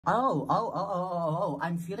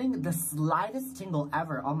I'm feeling the slightest tingle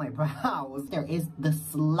ever on my brows. There is the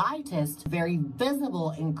slightest, very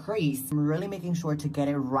visible increase. I'm really making sure to get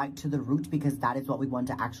it right to the root because that is what we want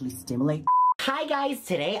to actually stimulate. Hi guys,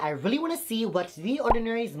 today I really want to see what The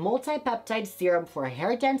Ordinary's multi-peptide serum for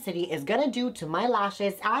hair density is gonna do to my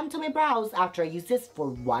lashes and to my brows after I use this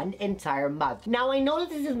for 1 entire month. Now I know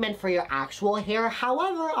that this is meant for your actual hair,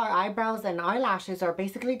 however our eyebrows and eyelashes are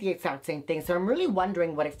basically the exact same thing, so I'm really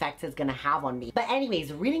wondering what effects it's gonna have on me. But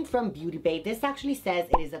anyways, reading from Beauty Bay, this actually says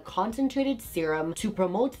it is a concentrated serum to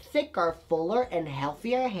promote thicker, fuller, and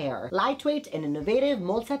healthier hair. Lightweight and innovative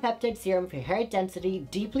multi-peptide serum for hair density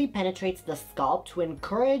deeply penetrates the scalp to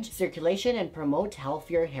encourage circulation and promote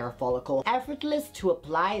healthier hair follicle. Effortless to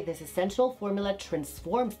apply, this essential formula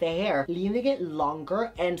transforms the hair, leaving it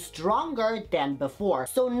longer and stronger than before.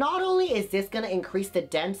 So not only is this gonna increase the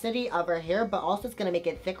density of our hair, but also it's gonna make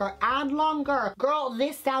it thicker and longer. Girl,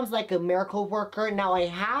 this sounds like a miracle worker. Now I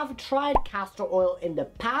have tried castor oil in the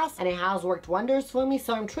past and it has worked wonders for me,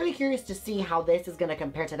 so I'm truly curious to see how this is gonna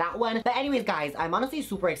compare to that one. But anyways guys, I'm honestly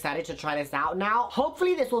super excited to try this out now.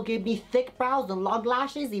 Hopefully this will give me thick brows and long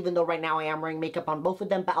lashes, even though right now I am wearing makeup on both of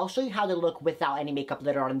them, but I'll show you how they look without any makeup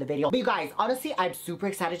later on in the video. But you guys, honestly, I'm super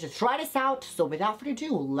excited to try this out, so without further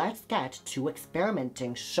ado, let's get to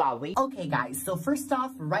experimenting, shall we? Okay guys, so first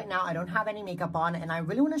off, right now I don't have any makeup on, and I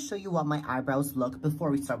really want to show you what my eyebrows look before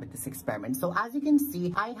we start with this experiment. So as you can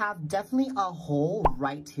see, I have definitely a hole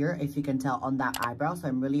right here, if you can tell, on that eyebrow, so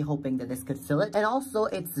I'm really hoping that this could fill it. And also,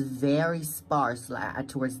 it's very sparse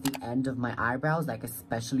towards the end of my eyebrows, like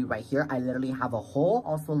especially right here. I literally have a hole,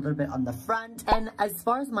 also a little bit on the front. And as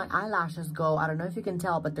far as my eyelashes go, I don't know if you can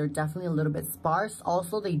tell, but they're definitely a little bit sparse.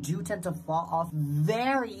 Also, they do tend to fall off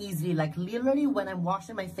very easily. Like literally when I'm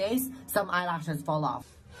washing my face, some eyelashes fall off.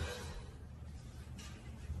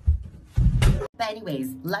 But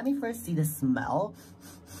anyways, let me first see the smell.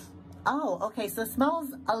 Oh, okay, so it smells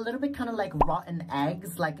a little bit kind of like rotten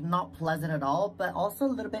eggs, like not pleasant at all, but also a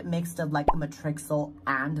little bit mixed of like the Matrixyl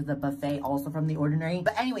and the Buffet, also from The Ordinary.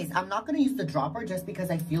 But anyways, I'm not going to use the dropper just because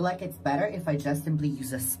I feel like it's better if I just simply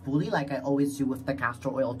use a spoolie like I always do with the castor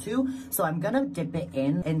oil too. So I'm going to dip it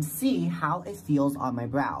in and see how it feels on my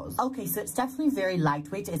brows. Okay, so it's definitely very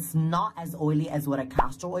lightweight. It's not as oily as what a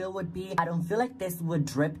castor oil would be. I don't feel like this would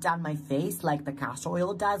drip down my face like the castor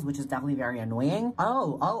oil does, which is definitely very annoying.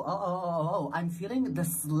 I'm feeling the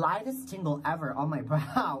slightest tingle ever on my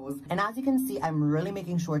brows. And as you can see, I'm really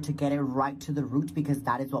making sure to get it right to the root because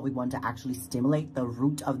that is what we want to actually stimulate, the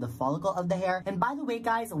root of the follicle of the hair. And by the way,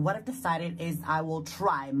 guys, what I've decided is I will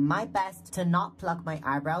try my best to not pluck my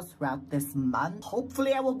eyebrows throughout this month.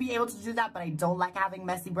 Hopefully I will be able to do that, but I don't like having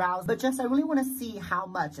messy brows. But just I really want to see how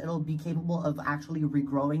much it'll be capable of actually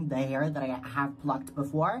regrowing the hair that I have plucked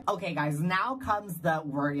before. Okay, guys, now comes the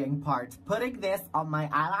worrying part. Putting this on my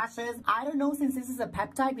eyelashes. I don't know, since this is a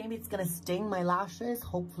peptide, maybe it's gonna sting my lashes.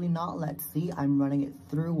 Hopefully not. Let's see. I'm running it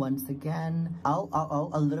through once again.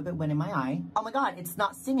 A little bit went in my eye. Oh my god, it's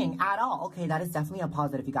not stinging at all. Okay, that is definitely a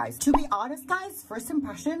positive, you guys. To be honest, guys, first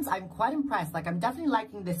impressions, I'm quite impressed. Like, I'm definitely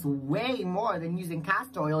liking this way more than using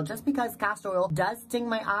castor oil, just because castor oil does sting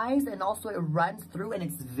my eyes, and also it runs through and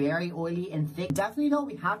it's very oily and thick. Definitely though,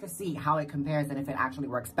 we have to see how it compares and if it actually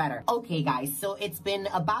works better. Okay, guys, so it's been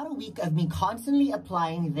about a week of me constantly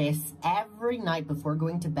applying this every night before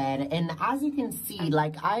going to bed, and as you can see,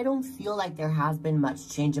 like, I don't feel like there has been much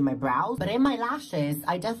change in my brows, but in my lashes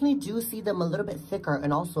I definitely do see them a little bit thicker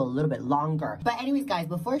and also a little bit longer. But anyways, guys,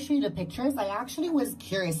 before I show you the pictures, I actually was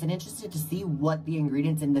curious and interested to see what the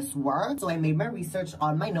ingredients in this were, so I made my research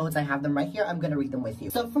on my notes. I have them right here. I'm gonna read them with you.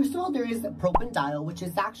 So first of all, there is propanediol, which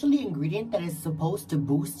is actually an ingredient that is supposed to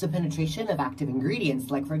boost the penetration of active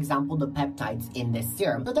ingredients, like for example the peptides in this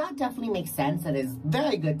serum. So that definitely makes sense and is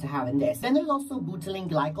very good to have in this. Then there's also butylene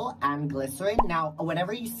glycol and glycerin. Now,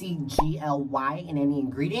 whenever you see GLY in any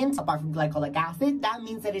ingredient, apart from glycolic acid, that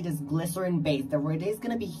means that it is glycerin based. Therefore, it is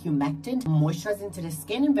going to be humectant, moisturizing to the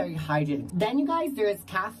skin, and very hydrating. Then, you guys, there is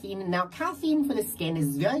caffeine. Now, caffeine for the skin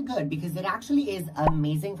is very good because it actually is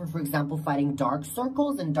amazing for example, fighting dark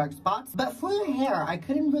circles and dark spots. But for the hair, I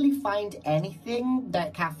couldn't really find anything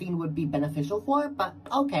that caffeine would be beneficial for, but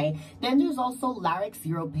okay. Then there's also Larix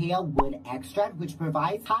europaea wood extract, which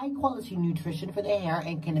provides high quality nutrition for the hair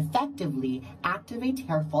and can effectively activate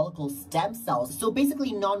hair follicle stem cells. So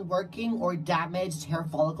basically non-working or damaged hair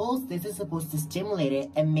follicles, this is supposed to stimulate it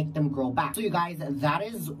and make them grow back. So you guys, that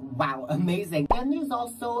is, wow, amazing. Then there's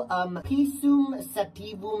also Pisum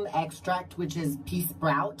sativum extract, which is pea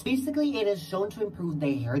sprout. Basically, it is shown to improve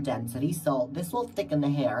the hair density, so this will thicken the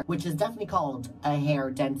hair, which is definitely called a hair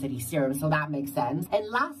density serum, so that makes sense. And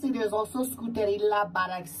lastly, there's also Scuterilla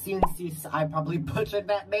baraxiensis, I probably butchered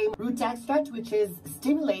that name, root extract, which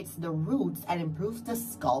stimulates the roots and improves the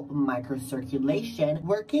scalp microcirculation,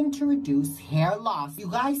 working to reduce hair loss. You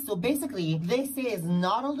guys, so basically, this is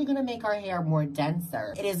not only gonna make our hair more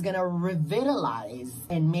denser, it is gonna revitalize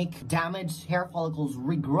and make damaged hair follicles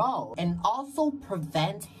regrow and also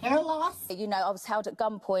prevent hair loss. You know, I was held at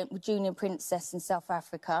gunpoint with Junior Princess in South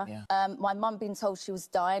Africa. Yeah. My mum being told she was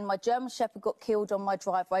dying. My German Shepherd got killed on my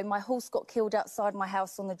driveway. My horse got killed outside my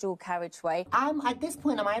house on the dual carriageway. At this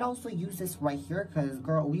point, I might also use this right here because,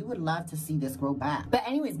 girl, we would love to see this grow back. But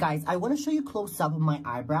anyways, guys, I want to show you close up of my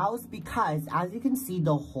eyebrows because, as you can see,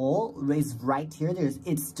 the hole is right here.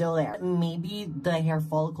 It's still there. Maybe the hair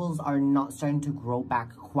follicles are not starting to grow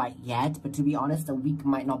back quite yet, but to be honest, a week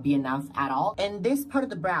might not be enough at all. And this part of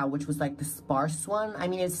the brow, which was like the sparse one, I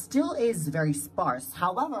mean, it still is very sparse.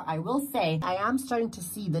 However, I will say I am starting to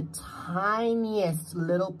see the tiniest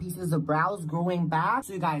little pieces of brows growing back.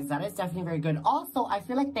 So you guys, that is definitely very good. Also, I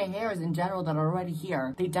feel like the hairs in general that are already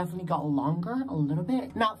here, they definitely got longer a little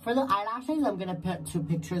bit. Now, for the eyelashes, I'm gonna put two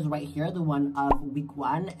pictures right here, the one of week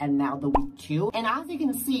 1 and now the week 2. And as you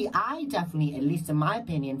can see, I definitely, at least in my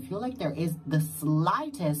opinion, feel like there is the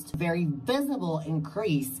slightest very visible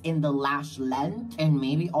increase in the lash length and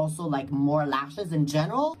maybe also like more lashes in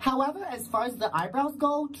general. However, as far as the eyebrows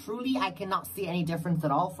go, truly I cannot see any difference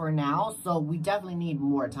at all for now, so we definitely need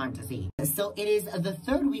more time to see. So it is the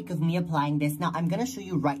 3rd week of me applying this. Now I'm gonna show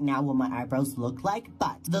you right now what my eyebrows look like,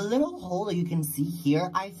 but the little hole that you can see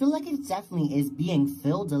here, I feel like it definitely is being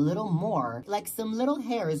filled a little more. Like some little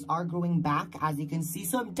hairs are growing back, as you can see,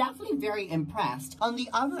 so I'm definitely very impressed. On the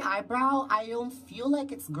other eyebrow, I don't feel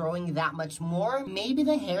like it's growing that much more. Maybe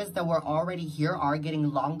the hairs that were already here are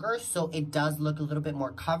getting longer, so it does look a little bit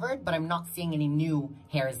more covered, but I'm not seeing any new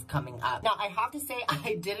hairs coming up. Now, I have to say,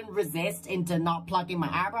 I didn't resist into not plucking my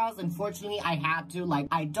eyebrows. Unfortunately, I had to. Like,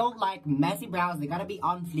 I don't like messy brows. They gotta be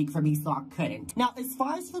on fleek for me, so I couldn't. Now, as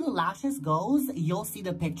far as for the lashes goes, you'll see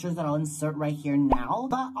the pictures that I'll insert right here now.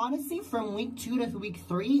 But honestly, from week 2 to week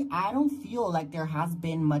 3, I don't feel like there has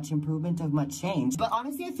been much improvement of much change. But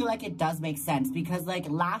honestly, I feel like it does make sense because, like,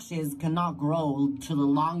 lashes cannot grow to the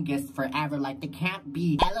longest forever. Like, they can't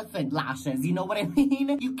be elephant lashes, you know what I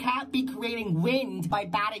mean? You can't be creating wind by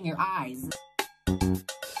batting your eyes.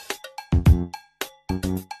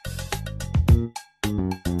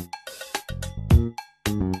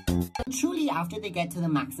 Truly, after they get to the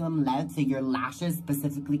maximum length that your lashes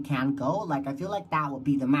specifically can go, like, I feel like that will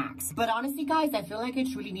be the max. But honestly, guys, I feel like I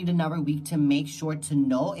truly need another week to make sure to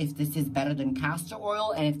know if this is better than castor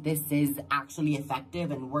oil and if this is actually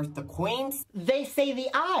effective and worth the coins. They say the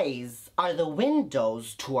eyes are the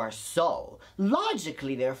windows to our soul.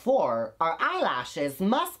 Logically, therefore, our eyelashes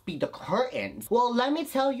must be the curtains. Well, let me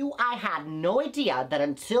tell you, I had no idea that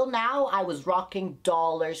until now I was rocking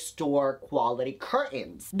dollar store quality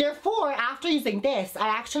curtains. Therefore, after using this, I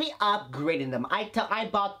actually upgraded them. I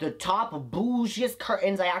bought the top bougiest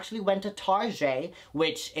curtains. I actually went to Target,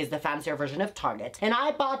 which is the fancier version of Target, and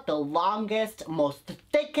I bought the longest, most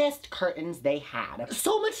thickest curtains they had.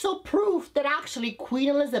 So much so proof that actually Queen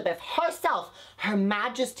Elizabeth herself, Her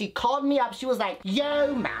Majesty, called me up. She was like,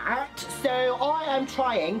 "Yo, Matt, so I am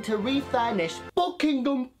trying to refurnish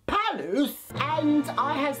Buckingham Palace, and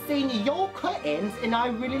I have seen your curtains and I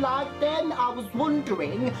really like them. I was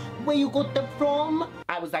wondering where you got them from."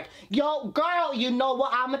 I was like, "Yo, girl, you know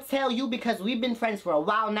what? I'm gonna tell you because we've been friends for a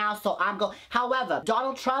while now, so I'm go." However,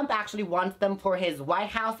 Donald Trump actually wants them for his White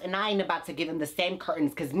House, and I ain't about to give him the same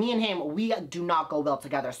curtains because me and him, we do not go well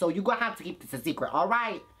together. So you're gonna have to keep this a secret, all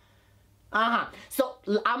right? So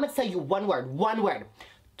I'm gonna tell you one word.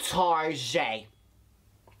 Target.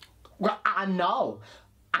 Well, I know.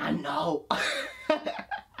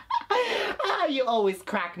 You always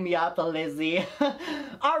crack me up, Lizzie.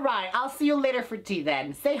 Alright, I'll see you later for tea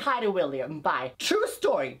then. Say hi to William. Bye. True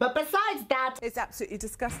story. But besides that, it's absolutely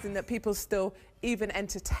disgusting that people still even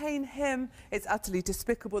entertain him. It's utterly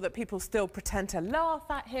despicable that people still pretend to laugh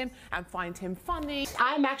at him and find him funny.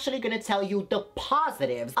 I'm actually gonna tell you the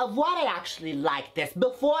positives of what I actually like this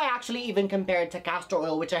before I actually even compare it to castor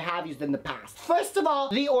oil, which I have used in the past. First of all,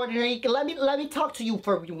 The Ordinary, let me talk to you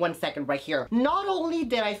for 1 second right here. Not only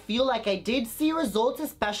did I feel like I did see results,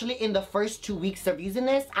 especially in the first 2 weeks of using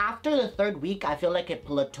this, after the 3rd week, I feel like it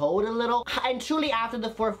plateaued a little. And truly after the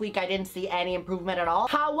 4th week, I didn't see any improvement at all.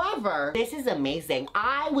 However, this is amazing.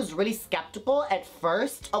 I was really skeptical at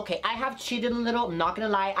first. Okay, I have cheated a little, I'm not gonna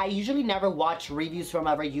lie. I usually never watch reviews from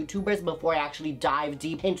other YouTubers before I actually dive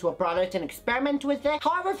deep into a product and experiment with it.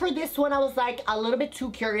 However, for this one, I was like a little bit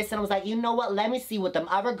too curious and I was like, you know what, let me see what them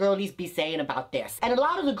other girlies be saying about this. And a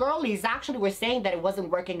lot of the girlies actually were saying that it wasn't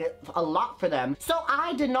working a lot for them. So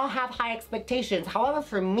I did not have high expectations. However,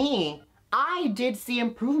 for me, I did see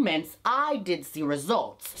improvements, I did see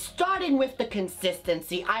results. Starting with the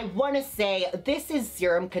consistency, I want to say this is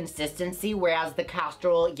serum consistency, whereas the castor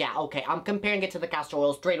oil, yeah, okay, I'm comparing it to the castor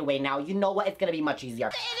oil straight away now. You know what, it's gonna be much easier.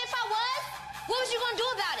 And if I was, what was you gonna do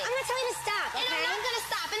about it? I'm gonna tell you to stop, okay? And I'm not gonna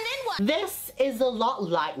stop, and then what? This is a lot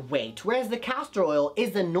lightweight, whereas the castor oil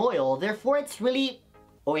is an oil, therefore it's really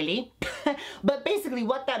oily. But basically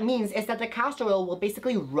what that means is that the castor oil will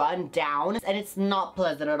basically run down and it's not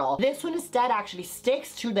pleasant at all. This one instead actually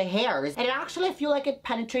sticks to the hairs and actually I feel like it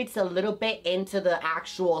penetrates a little bit into the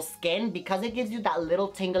actual skin because it gives you that little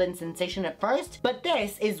tingling sensation at first. But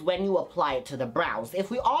this is when you apply it to the brows.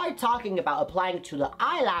 If we are talking about applying it to the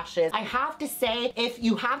eyelashes, I have to say if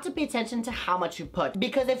you have to pay attention to how much you put,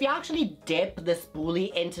 because if you actually dip the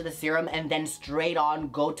spoolie into the serum and then straight on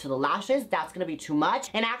go to the lashes, that's gonna be too much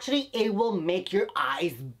and actually it will make your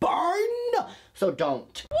eyes burn, so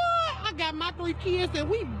don't. What? I got my 3 kids and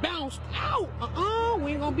we bounced out.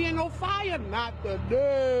 We ain't gonna be in no fire, not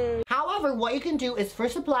today. However, what you can do is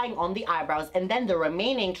first applying on the eyebrows and then the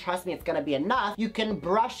remaining, trust me, it's gonna be enough. You can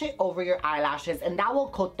brush it over your eyelashes and that will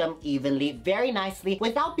coat them evenly, very nicely,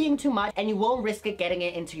 without being too much, and you won't risk it getting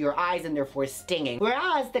it into your eyes and therefore stinging.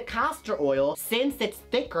 Whereas the castor oil, since it's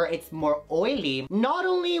thicker, it's more oily, not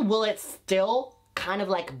only will it still kind of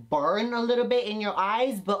like burn a little bit in your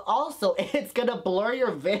eyes, but also it's gonna blur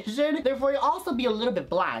your vision, therefore you'll also be a little bit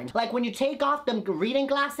blind. Like when you take off them reading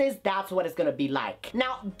glasses, that's what it's gonna be like.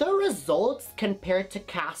 Now the results compared to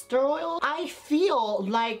castor oil, I feel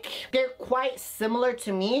like they're quite similar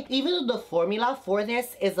to me, even though the formula for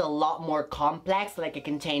this is a lot more complex. Like it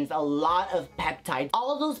contains a lot of peptides.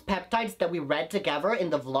 All those peptides that we read together in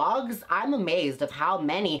the vlogs, I'm amazed of how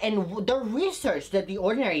many and the research that The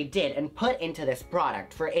Ordinary did and put into this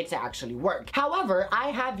product for it to actually work. However, I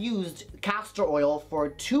have used castor oil for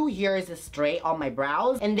 2 years straight on my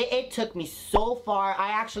brows and it took me so far. I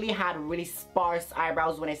actually had really sparse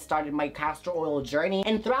eyebrows when I started my castor oil journey,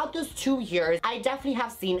 and throughout those 2 years I definitely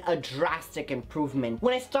have seen a drastic improvement.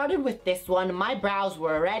 When I started with this one, my brows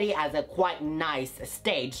were already at a quite nice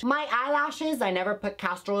stage. My eyelashes, I never put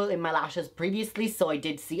castor oil in my lashes previously, so I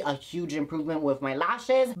did see a huge improvement with my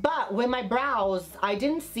lashes, but with my brows I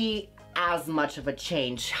didn't see as much of a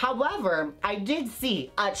change. However, I did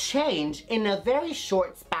see a change in a very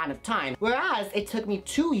short span of time, whereas it took me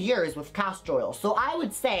 2 years with castor oil. So I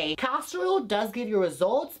would say castor oil does give you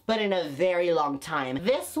results, but in a very long time.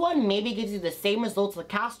 This one maybe gives you the same results with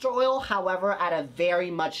castor oil, however at a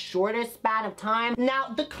very much shorter span of time. Now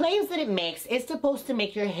the claims that it makes is supposed to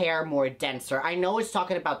make your hair more denser. I know it's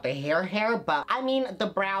talking about the hair, but I mean the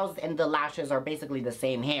brows and the lashes are basically the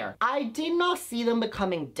same hair. I did not see them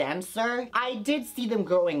becoming denser. I did see them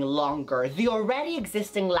growing longer. The already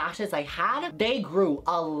existing lashes I had, they grew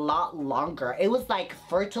a lot longer. It was like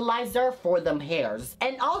fertilizer for them hairs.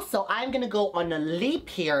 And also, I'm gonna go on a leap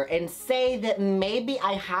here and say that maybe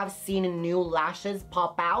I have seen new lashes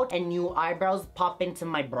pop out and new eyebrows pop into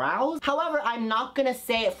my brows. However, I'm not gonna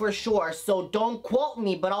say it for sure, so don't quote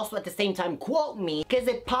me, but also at the same time quote me, because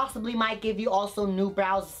it possibly might give you also new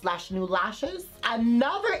brows / new lashes.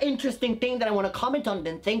 Another interesting thing that I want to comment on,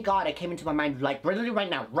 and thank God it came into my mind like literally right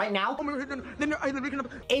now,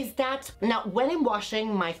 is that now when I'm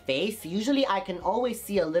washing my face, usually I can always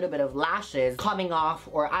see a little bit of lashes coming off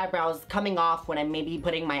or eyebrows coming off when I'm maybe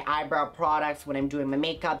putting my eyebrow products, when I'm doing my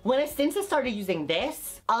makeup. Since I started using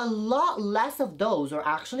this, a lot less of those are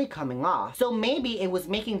actually coming off. So maybe it was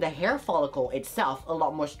making the hair follicle itself a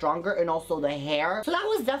lot more stronger and also the hair. So that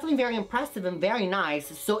was definitely very impressive and very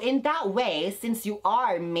nice. So in that way, since you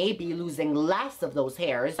are maybe losing less of those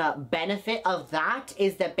hairs, benefit of that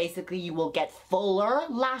is that basically you will get fuller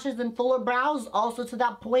lashes and fuller brows also to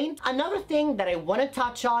that point. Another thing that I want to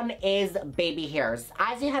touch on is baby hairs.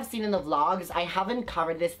 As you have seen in the vlogs, I haven't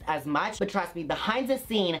covered this as much, but trust me, behind the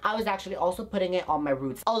scene, I was actually also putting it on my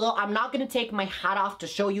roots. Although I'm not going to take my hat off to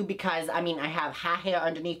show you because, I mean, I have hair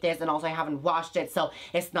underneath this and also I haven't washed it, so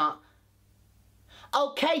it's not...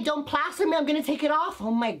 Okay, don't plaster me, I'm gonna take it off.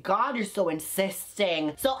 Oh my god, you're so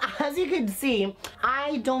insisting. So as you can see,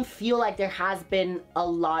 I don't feel like there has been a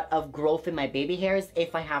lot of growth in my baby hairs,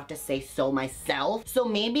 if I have to say so myself. So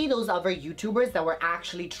maybe those other YouTubers that were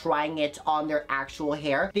actually trying it on their actual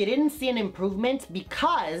hair, they didn't see an improvement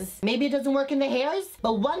because maybe it doesn't work in the hairs.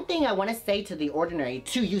 But one thing I want to say to The Ordinary,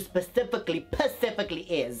 to you specifically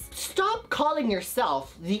is, stop calling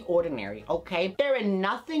yourself The Ordinary, okay? There is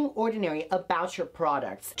nothing ordinary about your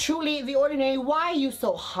products. Truly, The Ordinary, why are you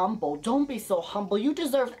so humble? Don't be so humble. You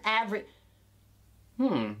deserve every...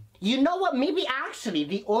 You know what? Maybe actually,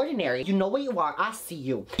 The Ordinary, you know what you are. I see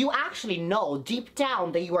you. You actually know deep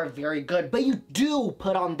down that you are very good, but you do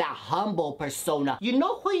put on that humble persona. You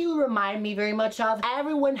know who you remind me very much of?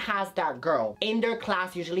 Everyone has that girl in their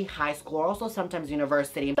class, usually high school, or also sometimes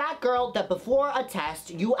university. That girl that before a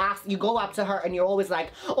test, you go up to her and you're always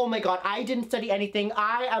like, oh my god, I didn't study anything.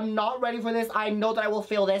 I am not ready for this. I know that I will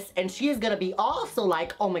fail this. And she is gonna be also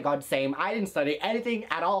like, oh my god, same. I didn't study anything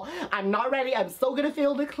at all. I'm not ready. I'm so gonna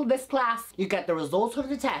fail this class. You get the results of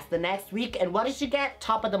the test the next week, and what did you get?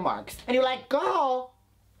 Top of the marks. And you're like, girl,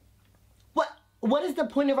 what is the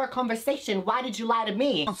point of our conversation? Why did you lie to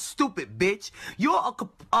me? I'm stupid, bitch. You're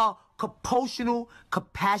a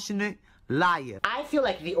compassionate liar. I feel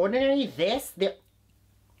like The Ordinary,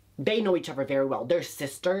 they know each other very well. They're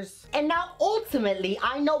sisters. And now, ultimately,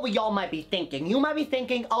 I know what y'all might be thinking. You might be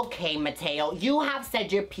thinking, okay, Mateo, you have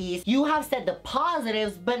said your piece. You have said the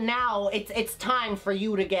positives, but now it's time for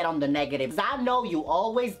you to get on the negatives. I know you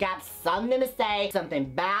always got something to say,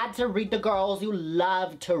 something bad to read. The girls you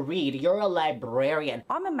love to read. You're a librarian.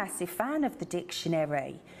 I'm a massive fan of the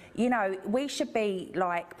dictionary. You know, we should be,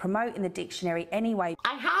 like, promoting the dictionary anyway.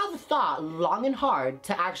 I have thought long and hard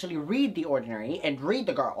to actually read The Ordinary and read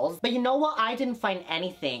the girls, but you know what? I didn't find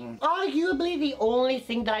anything. Arguably, the only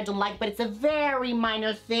thing that I don't like, but it's a very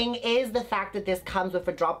minor thing, is the fact that this comes with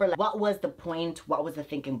a dropper. Like, what was the point? What was the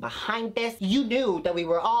thinking behind this? You knew that we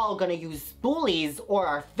were all gonna use spoolies or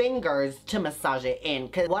our fingers to massage it in,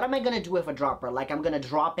 because what am I gonna do with a dropper? Like, I'm gonna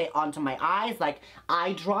drop it onto my eyes, like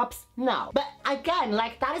eye drops? No. But again,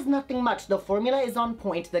 like, that is nothing much. The formula is on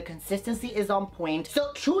point, the consistency is on point,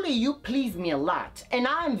 so truly you please me a lot, and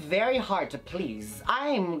I'm very hard to please.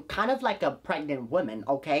 I'm kind of like a pregnant woman,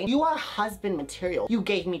 okay? You are husband material. You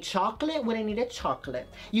gave me chocolate when I needed chocolate.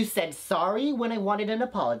 You said sorry when I wanted an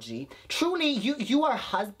apology. Truly, you are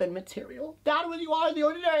husband material. That's what you are, The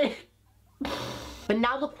Ordinary. But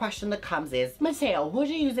now the question that comes is, Mateo, would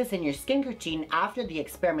you use this in your skincare routine after the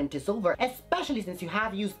experiment is over, especially since you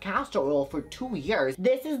have used castor oil for 2 years?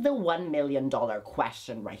 This is the $1 million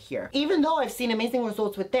question right here. Even though I've seen amazing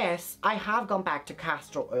results with this, I have gone back to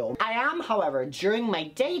castor oil. I am, however, during my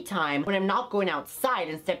daytime, when I'm not going outside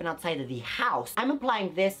and stepping outside of the house, I'm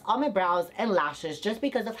applying this on my brows and lashes just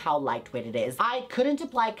because of how lightweight it is. I couldn't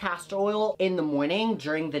apply castor oil in the morning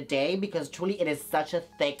during the day because truly it is such a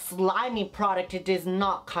thick, slimy product. It is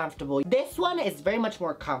not comfortable. This one is very much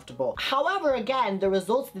more comfortable. However, again, the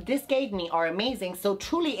results that this gave me are amazing, so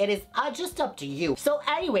truly it is just up to you. So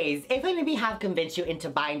anyways, if I maybe have convinced you into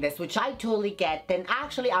buying this, which I totally get, then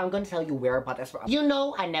actually I'm gonna tell you where I bought this from. You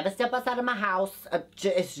know, I never step outside of my house.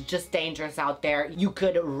 It's just dangerous out there. You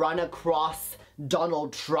could run across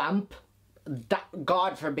Donald Trump. That,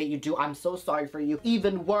 God forbid you do. I'm so sorry for you.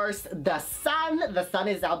 Even worse, the sun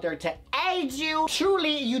is out there to aid you.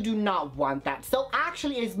 Truly, you do not want that. So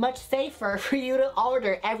actually, it is much safer for you to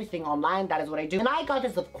order everything online. That is what I do. And I got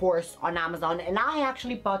this, of course, on Amazon, and I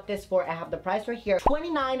actually bought this for, I have the price right here,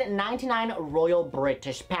 $29.99 Royal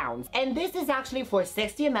British pounds. And this is actually for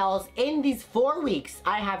 60 ml. In these 4 weeks,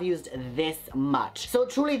 I have used this much. So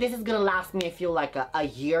truly, this is gonna last me, I feel like a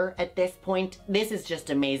year at this point. This is just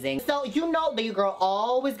amazing. So you know that your girl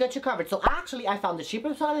always got you covered. So actually, I found the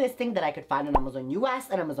cheapest listing that I could find on Amazon US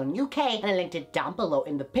and Amazon UK, and I linked it down below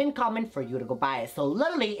in the pinned comment for you to go buy it. So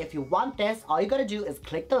literally, if you want this, all you gotta do is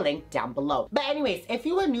click the link down below. But anyways, if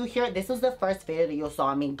you are new here, this was the first video that you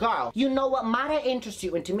saw me, girl, you know what might interest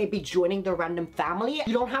you into maybe joining the random family.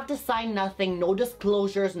 You don't have to sign nothing, no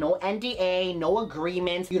disclosures, no NDA, no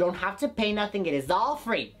agreements. You don't have to pay nothing. It is all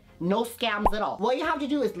free. No scams at all. What you have to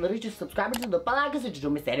do is literally just subscribe to the bell icon so you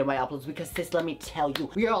don't miss any of my uploads, because sis, let me tell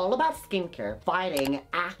you, we are all about skincare, fighting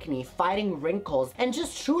acne, fighting wrinkles, and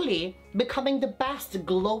just truly becoming the best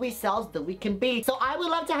glowy selves that we can be. So I would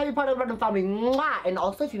love to have you part of the Random family. Mwah! And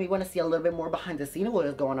also, if you may want to see a little bit more behind the scenes of what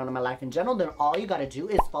is going on in my life in general, then all you gotta do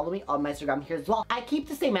is follow me on my Instagram here as well. I keep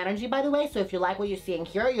the same energy, by the way, so if you like what you're seeing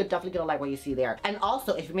here, you're definitely gonna like what you see there. And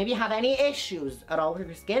also, if you maybe have any issues at all with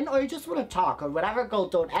your skin, or you just want to talk or whatever, go,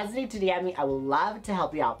 don't hesitate to DM me. I will love to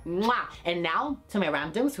help you out. Mwah! And now, to my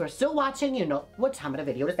randoms who are still watching, you know what time of the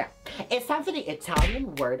video is now. It's time for the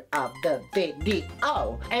Italian word of the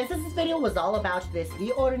video. And since this video was all about this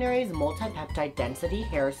The Ordinary's Multi-Peptide Density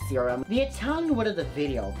Hair Serum, the Italian word of the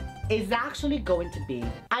video is actually going to be,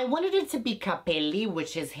 I wanted it to be capelli,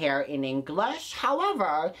 which is hair in English.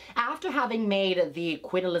 However, after having made the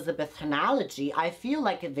Queen Elizabeth analogy, I feel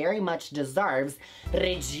like it very much deserves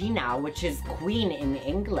regina, which is queen in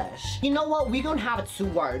English. You know what? We're gonna have two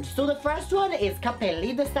words. So the first one is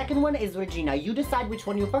capelli, the second one is regina. You decide which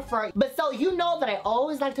one you prefer. But so you know that I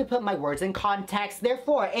always like to put my words in context.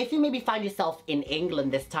 Therefore, if you maybe find yourself in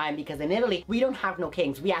England this time, because in Italy, we don't have no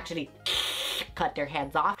kings. We actually cut their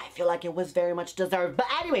heads off. I feel like it was very much deserved. But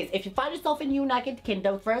anyways, if you find yourself in the United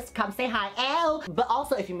Kingdom first, come say hi. Ew. But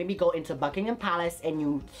also, if you maybe go into Buckingham Palace and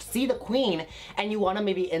you see the Queen and you want to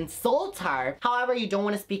maybe insult her, however, you don't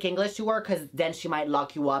want to speak English to her because then she might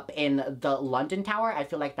lock you up in the London Tower. I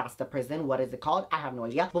feel like that's the prison. What is it called? I have no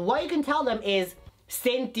idea. But what you can tell them is,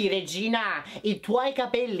 senti regina, I tuoi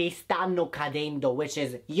capelli stanno cadendo, which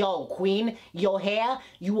is, yo queen, your hair,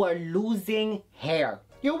 you are losing hair.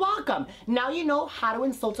 You're welcome. Now you know how to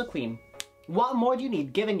insult a queen. What more do you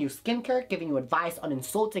need? Giving you skincare, giving you advice on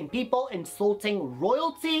insulting people, insulting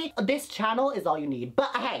royalty. This channel is all you need.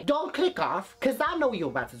 But hey, don't click off, because I know what you're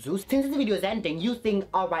about to do. Since this video is ending, you think,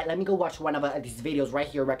 alright, let me go watch one of these videos right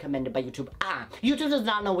here recommended by YouTube. YouTube does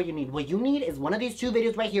not know what you need. What you need is one of these two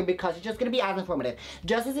videos right here, because it's just going to be as informative,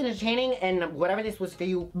 just as entertaining, and whatever this was for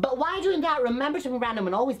you. But while doing that, remember to be random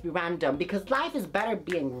and always be random, because life is better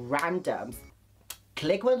being random.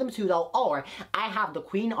 Click one of them too though, or I have the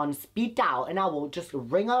Queen on speed dial and I will just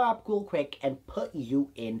ring her up real quick and put you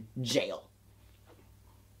in jail.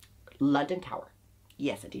 London Tower.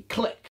 Yes indeed. Click.